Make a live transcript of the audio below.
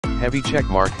Heavy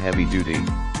checkmark heavy duty.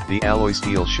 The alloy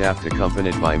steel shaft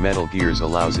accompanied by metal gears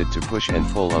allows it to push and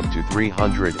pull up to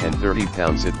 330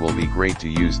 pounds. It will be great to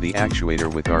use the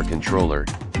actuator with our controller,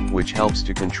 which helps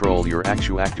to control your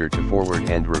actuator to forward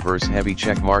and reverse. Heavy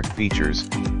checkmark features: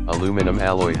 aluminum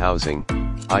alloy housing,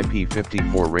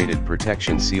 IP54 rated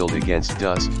protection, sealed against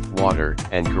dust, water,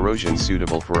 and corrosion,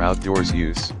 suitable for outdoors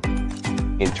use.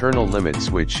 Internal limit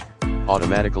switch,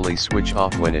 automatically switch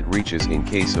off when it reaches in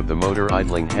case of the motor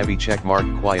idling. Heavy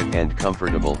checkmark quiet and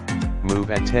comfortable,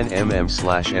 move at 10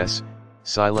 mm/s,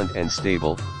 silent and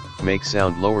stable, make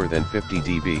sound lower than 50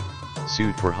 dB,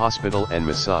 suit for hospital and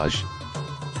massage.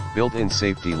 Built-in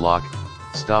safety lock,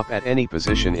 stop at any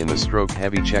position in the stroke.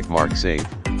 Heavy checkmark safe,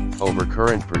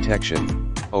 overcurrent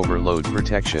protection, overload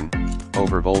protection,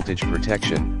 overvoltage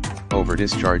protection,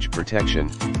 overdischarge protection,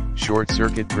 short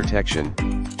circuit protection,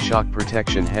 shock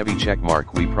protection. Heavy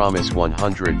checkmark, we promise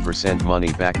 100%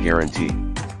 money back guarantee.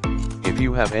 If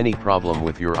you have any problem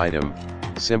with your item,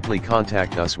 simply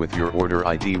contact us with your order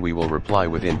ID. We will reply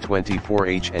within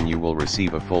 24h and you will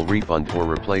receive a full refund or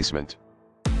replacement.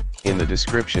 In the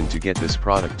description to get this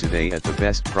product today at the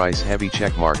best price. Heavy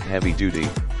checkmark heavy duty.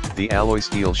 The alloy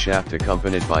steel shaft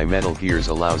accompanied by metal gears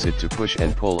allows it to push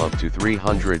and pull up to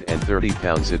 330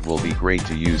 pounds. It will be great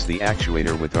to use the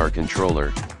actuator with our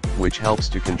controller, which helps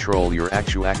to control your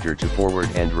actuator to forward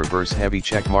and reverse. Heavy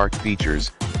checkmark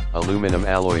features: aluminum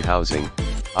alloy housing,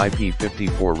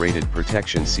 IP54 rated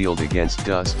protection, sealed against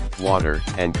dust, water,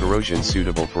 and corrosion,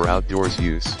 suitable for outdoors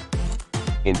use.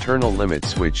 Internal limit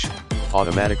switch,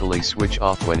 automatically switch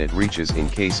off when it reaches in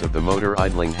case of the motor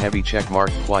idling. Heavy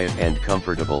checkmark quiet and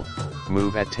comfortable,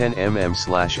 move at 10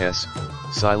 mm/s,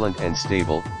 silent and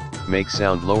stable, make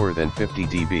sound lower than 50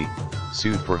 dB,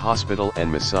 suit for hospital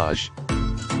and massage.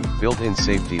 Built-in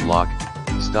safety lock,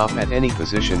 stop at any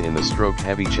position in the stroke.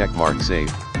 Heavy checkmark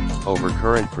safe,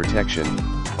 overcurrent protection,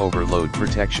 overload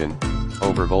protection,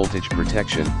 overvoltage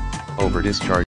protection, overdischarge